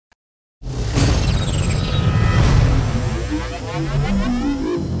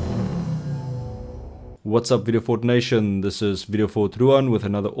What's up VideoFort Nation, this is VideoFort Ruan with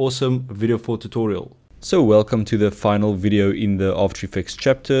another awesome VideoFort tutorial. So welcome to the final video in the After Effects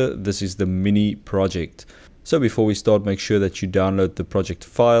chapter. This is the mini project. So before we start, make sure that you download the project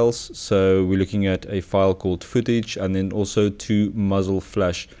files. So we're looking at a file called footage and then also two muzzle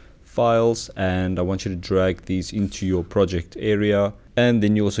flash files, and I want you to drag these into your project area, and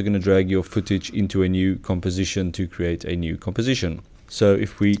then you're also going to drag your footage into a new composition to create a new composition. So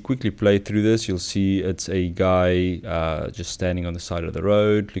if we quickly play through this, you'll see it's a guy just standing on the side of the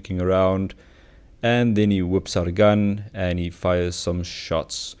road looking around, and then he whips out a gun and he fires some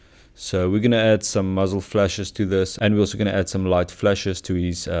shots. So we're going to add some muzzle flashes to this, and we're also going to add some light flashes to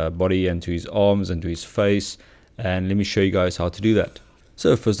his body and to his arms and to his face, and let me show you guys how to do that.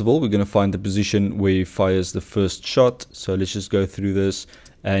 So first of all, we're going to find the position where he fires the first shot. So let's just go through this.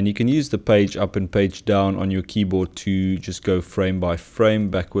 And you can use the page up and page down on your keyboard to just go frame by frame,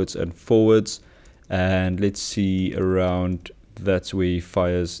 backwards and forwards. And let's see, around that's where he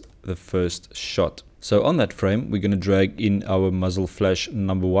fires the first shot. So on that frame, we're going to drag in our muzzle flash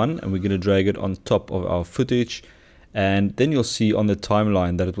number 1, and we're going to drag it on top of our footage. And then you'll see on the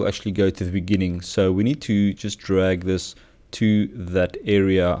timeline that it will actually go to the beginning. So we need to just drag this to that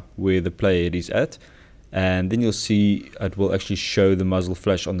area where the playhead is at. And then you'll see it will actually show the muzzle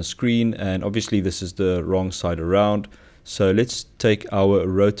flash on the screen, and obviously this is the wrong side around. So let's take our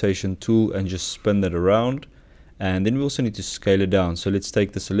rotation tool and just spin that around, and then we also need to scale it down. So let's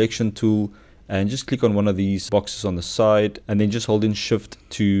take the selection tool and just click on one of these boxes on the side, and then just hold in shift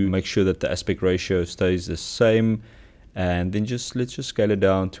to make sure that the aspect ratio stays the same, and then let's just scale it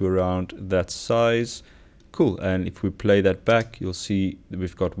down to around that size. Cool. And if we play that back, you'll see that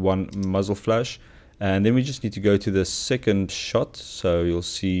we've got one muzzle flash. And then we just need to go to the second shot. So you'll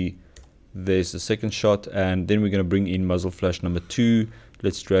see there's the second shot, and then we're going to bring in muzzle flash number 2.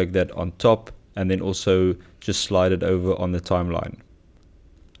 Let's drag that on top, and then also just slide it over on the timeline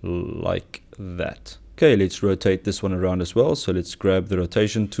like that. Okay, let's rotate this one around as well. So let's grab the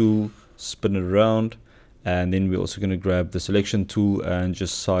rotation tool, spin it around, and then we're also going to grab the selection tool and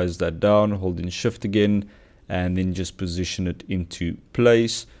just size that down, hold in shift again, and then just position it into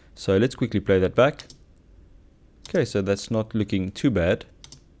place. So let's quickly play that back. Okay, so that's not looking too bad.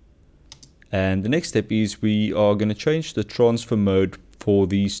 And the next step is we are going to change the transfer mode for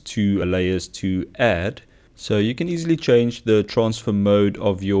these two layers to add. So you can easily change the transfer mode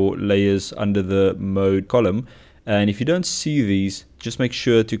of your layers under the mode column. And if you don't see these, just make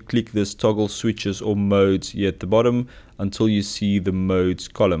sure to click this toggle switches or modes here at the bottom until you see the modes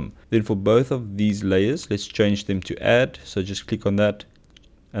column. Then for both of these layers, let's change them to add. So just click on that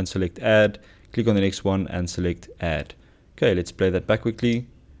and select add, click on the next one and select add. Okay, let's play that back quickly,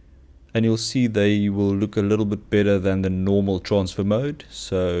 and you'll see they will look a little bit better than the normal transfer mode.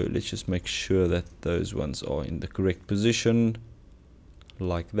 So let's just make sure that those ones are in the correct position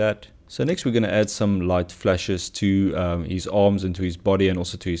like that. So next we're going to add some light flashes to his arms and to his body and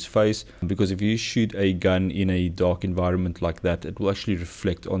also to his face, because if you shoot a gun in a dark environment like that, it will actually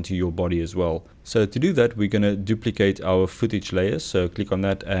reflect onto your body as well. So to do that, we're going to duplicate our footage layer. So click on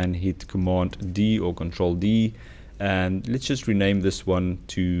that and hit Command D or Control D, and let's just rename this one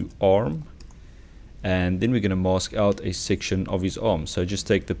to arm. And then we're going to mask out a section of his arm. So just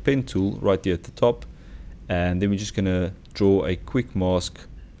take the pen tool right there at the top, and then we're just going to draw a quick mask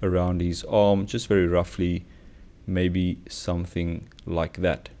around his arm, just very roughly, maybe something like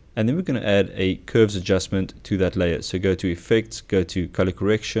that. And then we're going to add a curves adjustment to that layer. So go to effects, go to color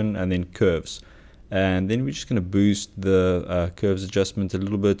correction, and then curves. And then we're just going to boost the curves adjustment a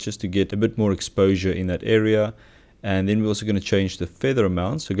little bit just to get a bit more exposure in that area. And then we're also going to change the feather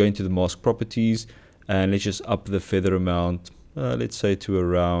amount. So go into the Mosque Properties, and let's just up the feather amount, let's say to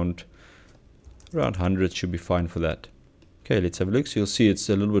around 100 should be fine for that. Okay, let's have a look. So you'll see it's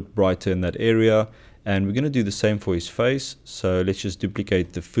a little bit brighter in that area, and we're going to do the same for his face. So let's just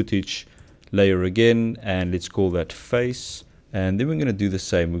duplicate the footage layer again, and let's call that face. And then we're going to do the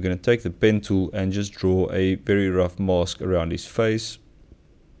same. We're going to take the pen tool and just draw a very rough mask around his face,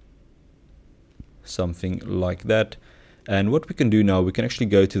 something like that. And what we can do now, we can actually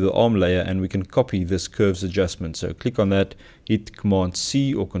go to the arm layer and we can copy this curves adjustment. So click on that, hit Command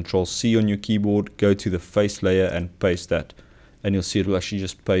C or Control C on your keyboard, go to the face layer and paste that. And you'll see it will actually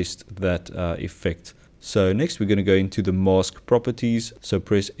just paste that effect. So next we're going to go into the Mosque Properties. So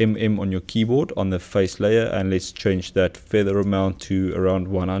press MM on your keyboard on the face layer, and let's change that feather amount to around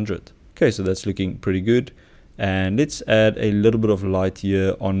 100. Okay, so that's looking pretty good. And let's add a little bit of light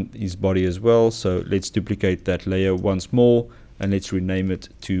here on his body as well. So let's duplicate that layer once more, and let's rename it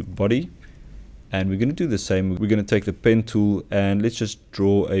to body. And we're going to do the same. We're going to take the pen tool and let's just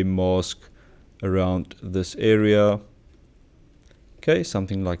draw a mask around this area. Okay,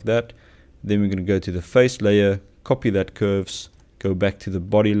 something like that. Then we're going to go to the face layer, copy that curves, go back to the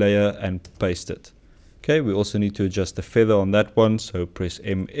body layer and paste it. Okay, we also need to adjust the feather on that one, so press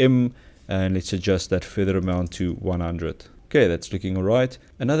MM and let's adjust that feather amount to 100. Okay, that's looking alright.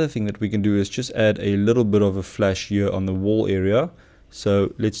 Another thing that we can do is just add a little bit of a flash here on the wall area.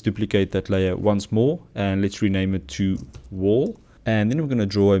 So let's duplicate that layer once more and let's rename it to wall. And then we're going to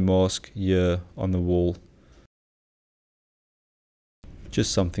draw a mask here on the wall.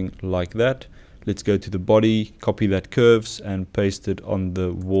 Just something like that. Let's go to the body, copy that curves and paste it on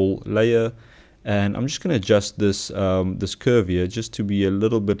the wall layer. And I'm just going to adjust this this curve here just to be a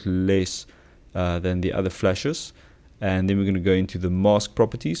little bit less than the other flashes. And then we're going to go into the Mosque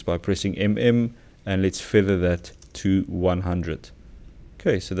Properties by pressing MM and let's feather that to 100.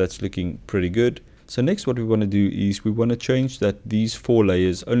 Okay, so that's looking pretty good. So next what we want to do is we want to change that these 4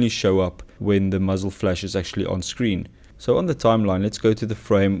 layers only show up when the muzzle flash is actually on screen. So on the timeline, let's go to the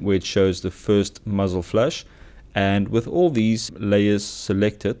frame where it shows the first muzzle flash. And with all these layers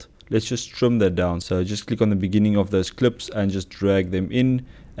selected, let's just trim that down. So just click on the beginning of those clips and just drag them in.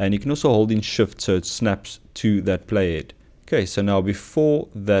 And you can also hold in shift so it snaps to that playhead. Okay, so now before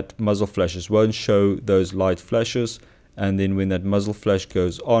that muzzle flashes won't show those light flashes. And then when that muzzle flash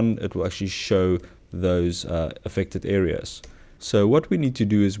goes on, it will actually show those affected areas. So what we need to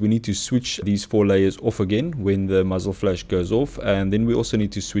do is we need to switch these 4 layers off again when the muzzle flash goes off, and then we also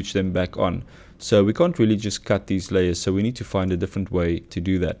need to switch them back on. So we can't really just cut these layers, so we need to find a different way to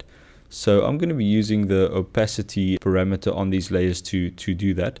do that. So I'm going to be using the opacity parameter on these layers to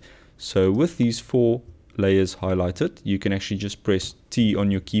do that. So with these 4 layers highlighted, you can actually just press T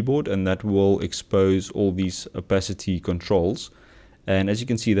on your keyboard and that will expose all these opacity controls. And as you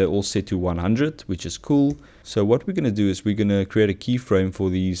can see, they're all set to 100, which is cool. So what we're going to do is we're going to create a keyframe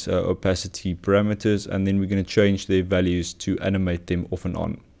for these opacity parameters, and then we're going to change their values to animate them off and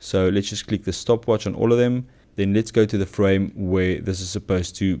on. So let's just click the stopwatch on all of them. Then let's go to the frame where this is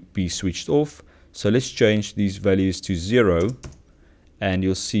supposed to be switched off. So let's change these values to 0, and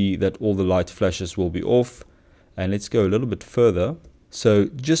you'll see that all the light flashes will be off. And let's go a little bit further. So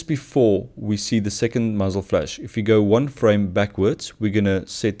just before we see the second muzzle flash, if you go 1 frame backwards, we're going to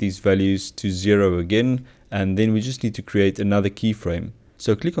set these values to 0 again, and then we just need to create another keyframe.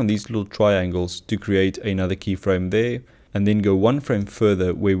 So click on these little triangles to create another keyframe there, and then go 1 frame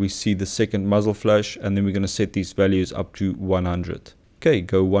further where we see the second muzzle flash, and then we're going to set these values up to 100. Okay,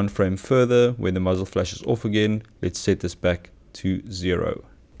 go 1 frame further when the muzzle flash is off again. Let's set this back to 0.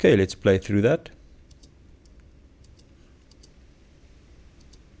 Okay, let's play through that.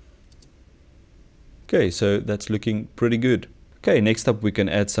 Okay, so that's looking pretty good. Okay, next up we can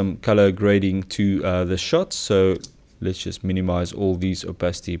add some color grading to the shots. So let's just minimize all these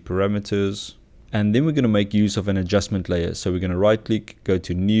opacity parameters. And then we're going to make use of an adjustment layer. So we're going to right click, go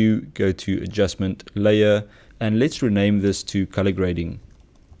to new, go to adjustment layer, and let's rename this to color grading.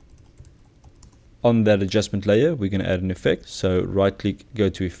 On that adjustment layer, we're going to add an effect. So right click, go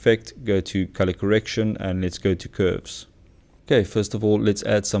to effect, go to color correction, and let's go to curves. Okay, first of all, let's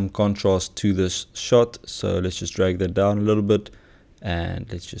add some contrast to this shot. So let's just drag that down a little bit and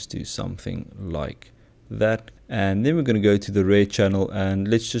let's just do something like that. And then we're going to go to the red channel and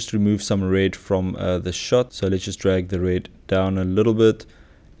let's just remove some red from the shot. So let's just drag the red down a little bit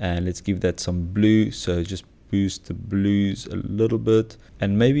and let's give that some blue. So just boost the blues a little bit,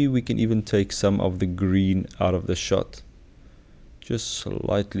 and maybe we can even take some of the green out of the shot, just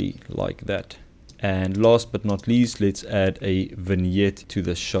slightly like that. And last but not least, let's add a vignette to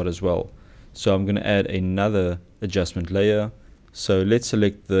this shot as well. So I'm going to add another adjustment layer. So let's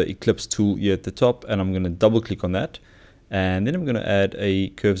select the eclipse tool here at the top, and I'm going to double click on that, and then I'm going to add a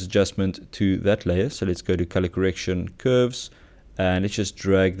curves adjustment to that layer. So let's go to color correction, curves, and let's just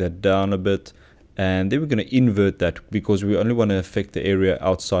drag that down a bit, and then we're going to invert that because we only want to affect the area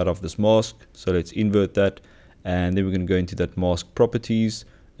outside of this mask. So let's invert that, and then we're going to go into that mask properties,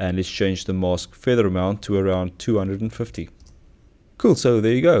 and let's change the mask feather amount to around 250. Cool, so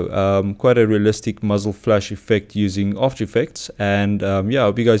there you go. Quite a realistic muzzle flash effect using After Effects. And yeah, I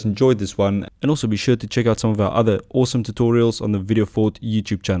hope you guys enjoyed this one. And also be sure to check out some of our other awesome tutorials on the VideoFort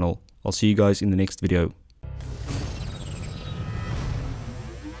YouTube channel. I'll see you guys in the next video.